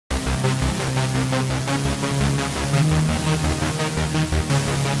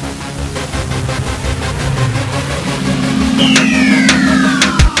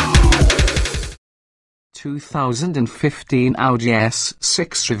2015 Audi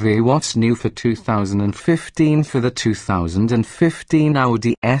S6 review. What's new for 2015? For the 2015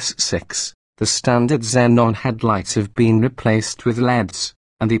 Audi S6, the standard xenon headlights have been replaced with LEDs,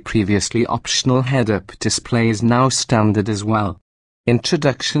 and the previously optional head-up display is now standard as well.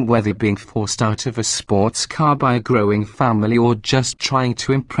 Introduction: whether being forced out of a sports car by a growing family or just trying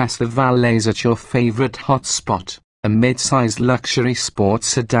to impress the valets at your favorite hotspot, a mid-sized luxury sports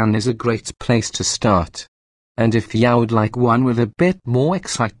sedan is a great place to start. And if you'd like one with a bit more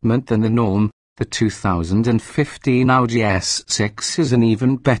excitement than the norm, the 2015 Audi S6 is an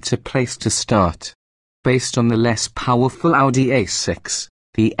even better place to start. Based on the less powerful Audi A6,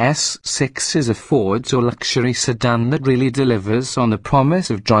 the S6 is a Ford or luxury sedan that really delivers on the promise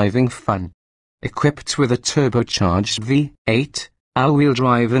of driving fun. Equipped with a turbocharged V8, all-wheel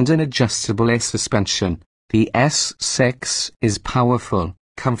drive and an adjustable air suspension, the S6 is powerful,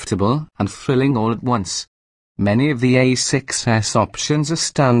 comfortable and thrilling all at once. Many of the A6's options are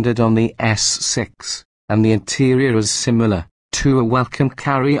standard on the S6, and the interior is similar, to a welcome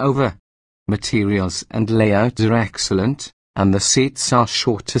carryover. Materials and layout are excellent, and the seats are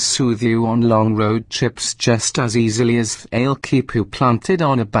sure to soothe you on long road trips just as easily as they'll keep you planted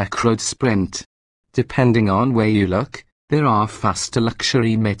on a backroad sprint. Depending on where you look, there are faster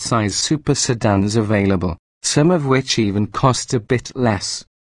luxury mid-size super sedans available, some of which even cost a bit less.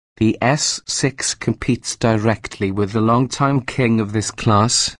 The S6 competes directly with the longtime king of this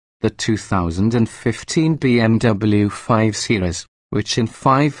class, the 2015 BMW 5 Series, which in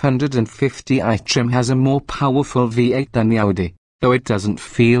 550i trim has a more powerful V8 than the Audi, though it doesn't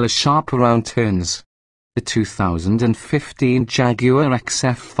feel as sharp around turns. The 2015 Jaguar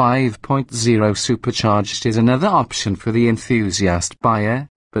XF 5.0 supercharged is another option for the enthusiast buyer,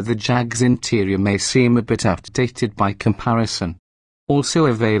 but the Jag's interior may seem a bit outdated by comparison. Also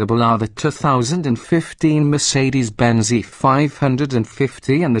available are the 2015 Mercedes-Benz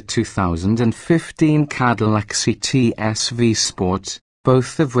E550 and the 2015 Cadillac CTS-V Sport,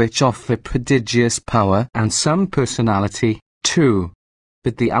 both of which offer prodigious power and some personality, too.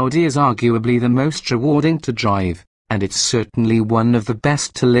 But the Audi is arguably the most rewarding to drive, and it's certainly one of the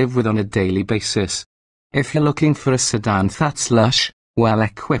best to live with on a daily basis. If you're looking for a sedan that's lush,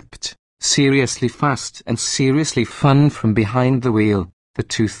 well-equipped, seriously fast and seriously fun from behind the wheel, the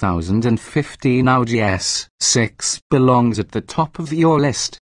 2015 Audi S6 belongs at the top of your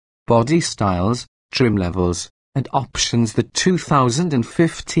list. Body styles, trim levels, and options. The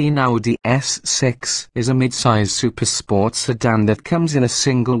 2015 Audi S6 is a mid-size super sports sedan that comes in a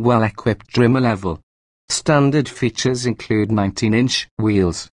single well-equipped trim level. Standard features include 19-inch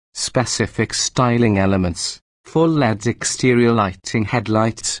wheels, specific styling elements, full LED exterior lighting,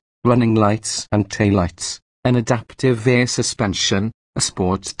 headlights, running lights and taillights, an adaptive air suspension, a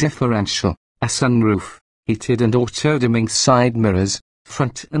sports differential, a sunroof, heated and auto-dimming side mirrors,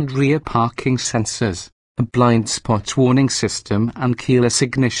 front and rear parking sensors, a blind spot warning system and keyless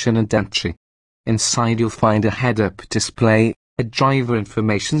ignition and entry. Inside you'll find a head-up display, a driver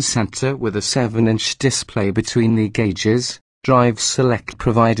information center with a 7-inch display between the gauges, drive select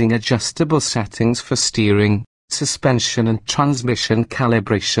providing adjustable settings for steering, suspension and transmission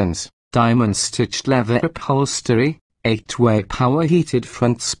calibrations, diamond-stitched leather upholstery, 8-way power-heated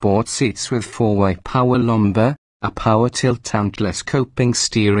front sport seats with 4-way power lumbar, a power tilt and telescoping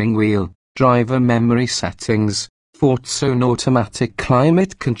steering wheel, driver memory settings, 4-zone automatic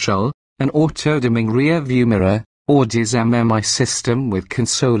climate control, an auto-dimming rear-view mirror, Audi's MMI system with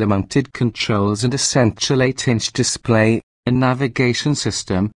console-mounted controls and a central 8-inch display, a navigation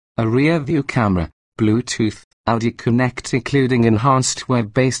system, a rear-view camera, Bluetooth, Audi Connect including enhanced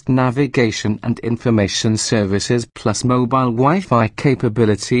web-based navigation and information services plus mobile Wi-Fi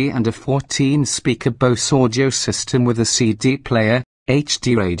capability and a 14-speaker Bose audio system with a CD player,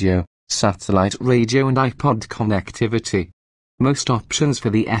 HD radio, satellite radio and iPod connectivity. Most options for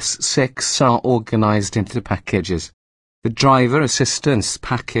the S6 are organized into packages. The driver assistance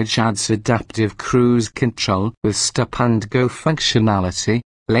package adds adaptive cruise control with stop-and-go functionality,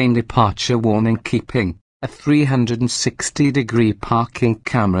 lane departure warning keeping, a 360-degree parking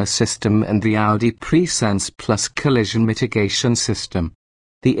camera system and the Audi Presense Plus collision mitigation system.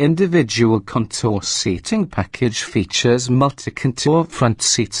 The individual contour seating package features multi-contour front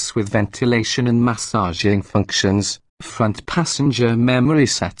seats with ventilation and massaging functions, front passenger memory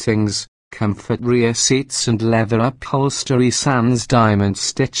settings, comfort rear seats and leather upholstery sans diamond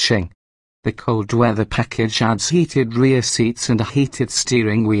stitching. The cold weather package adds heated rear seats and a heated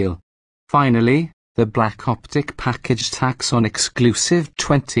steering wheel. Finally, the black optic package tacks on exclusive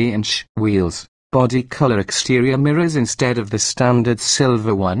 20-inch wheels, body color exterior mirrors instead of the standard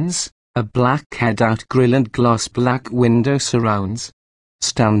silver ones, a black head-out grille and gloss black window surrounds.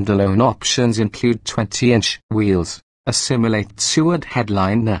 Standalone options include 20-inch wheels, a simulate Seward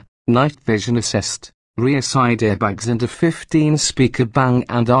headliner, night vision assist, rear side airbags and a 15-speaker Bang &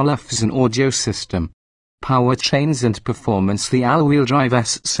 Olufsen audio system. Powertrains and performance. The all-wheel drive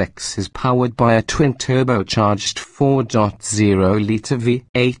S6 is powered by a twin-turbocharged 4.0-litre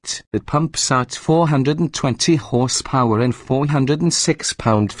V8 that pumps out 420 horsepower and 406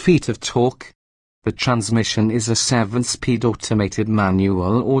 pound-feet of torque. The transmission is a 7-speed automated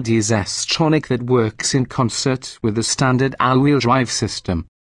manual Audi's S-tronic that works in concert with the standard all-wheel drive system.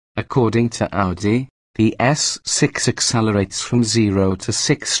 According to Audi, the S6 accelerates from 0 to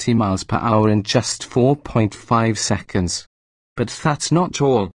 60 miles per hour in just 4.5 seconds. But that's not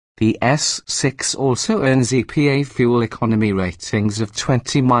all. The S6 also earns EPA fuel economy ratings of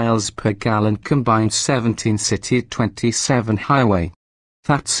 20 miles per gallon combined 17 city 27 highway.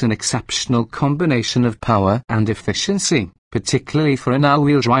 That's an exceptional combination of power and efficiency, particularly for an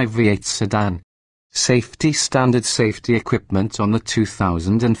all-wheel drive V8 sedan. Safety. Standard safety equipment on the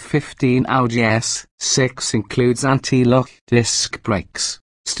 2015 Audi S6 includes anti-lock disc brakes,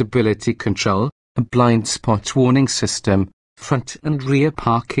 stability control, a blind spot warning system, front and rear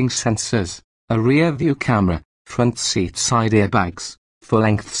parking sensors, a rear view camera, front seat side airbags,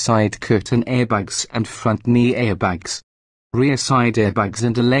 full-length side curtain airbags and front knee airbags. Rear side airbags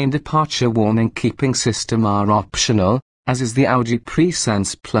and a lane departure warning keeping system are optional, as is the Audi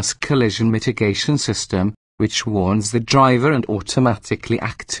Presense Plus collision mitigation system, which warns the driver and automatically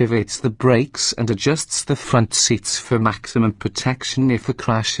activates the brakes and adjusts the front seats for maximum protection if a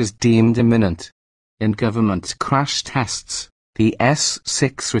crash is deemed imminent. In government crash tests, the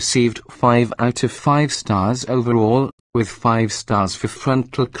S6 received 5 out of 5 stars overall, with 5 stars for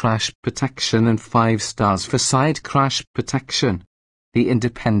frontal crash protection and 5 stars for side crash protection. The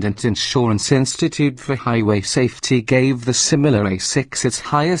Independent Insurance Institute for Highway Safety gave the similar A6 its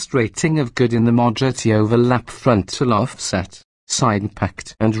highest rating of good in the moderate overlap frontal offset, side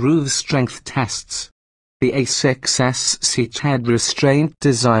impact and roof strength tests. The A6's seat head restraint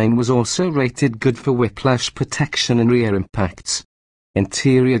design was also rated good for whiplash protection and rear impacts.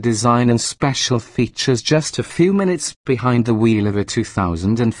 Interior design and special features. Just a few minutes behind the wheel of a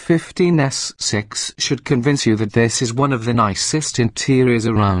 2015 S6 should convince you that this is one of the nicest interiors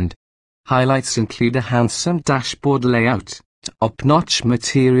around. Highlights include a handsome dashboard layout, top-notch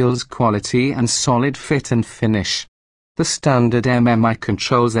materials quality and solid fit and finish. The standard MMI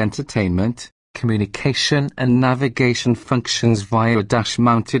controls entertainment, communication and navigation functions via a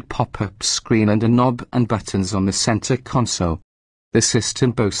dash-mounted pop-up screen and a knob and buttons on the center console. The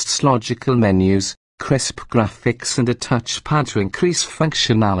system boasts logical menus, crisp graphics and a touchpad to increase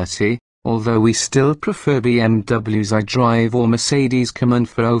functionality, although we still prefer BMW's iDrive or Mercedes Command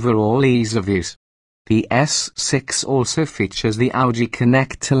for overall ease of use. The S6 also features the Audi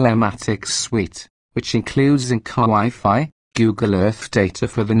Connect telematics suite, which includes in-car Wi-Fi, Google Earth data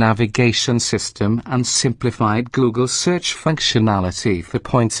for the navigation system and simplified Google search functionality for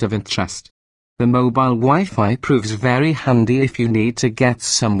points of interest. The mobile Wi-Fi proves very handy if you need to get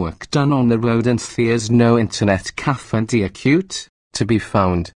some work done on the road and there's no internet cafe acute to be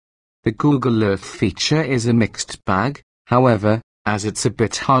found. The Google Earth feature is a mixed bag, however, as it's a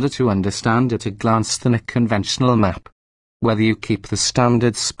bit harder to understand at a glance than a conventional map. Whether you keep the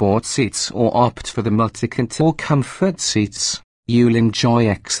standard sport seats or opt for the multi-control comfort seats, you'll enjoy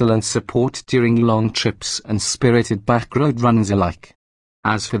excellent support during long trips and spirited backroad runs alike.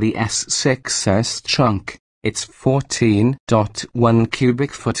 As for the S6's trunk, its 14.1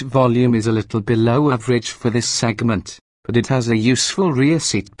 cubic foot volume is a little below average for this segment, but it has a useful rear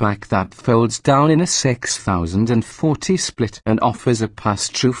seat back that folds down in a 6040 split and offers a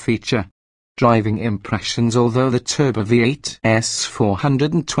pass-through feature. Driving impressions. Although the turbo V8's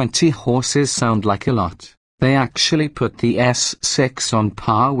 420 horses sound like a lot, they actually put the S6 on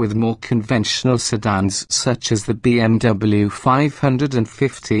par with more conventional sedans such as the BMW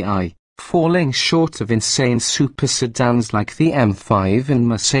 550i, falling short of insane super sedans like the M5 and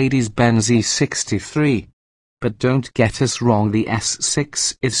Mercedes-Benz E63. But don't get us wrong, the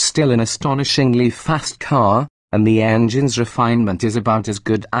S6 is still an astonishingly fast car, and the engine's refinement is about as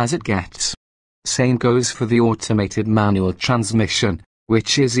good as it gets. Same goes for the automated manual transmission,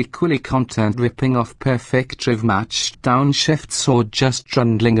 which is equally content ripping off perfect drive-matched downshifts or just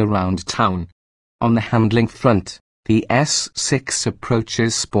trundling around town. On the handling front, the S6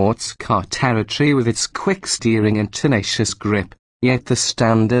 approaches sports car territory with its quick steering and tenacious grip, yet the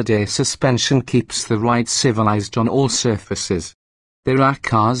standard air suspension keeps the ride civilized on all surfaces. There are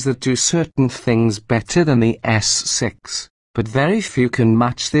cars that do certain things better than the S6, but very few can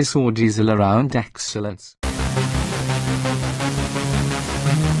match this Audi's all-around excellence.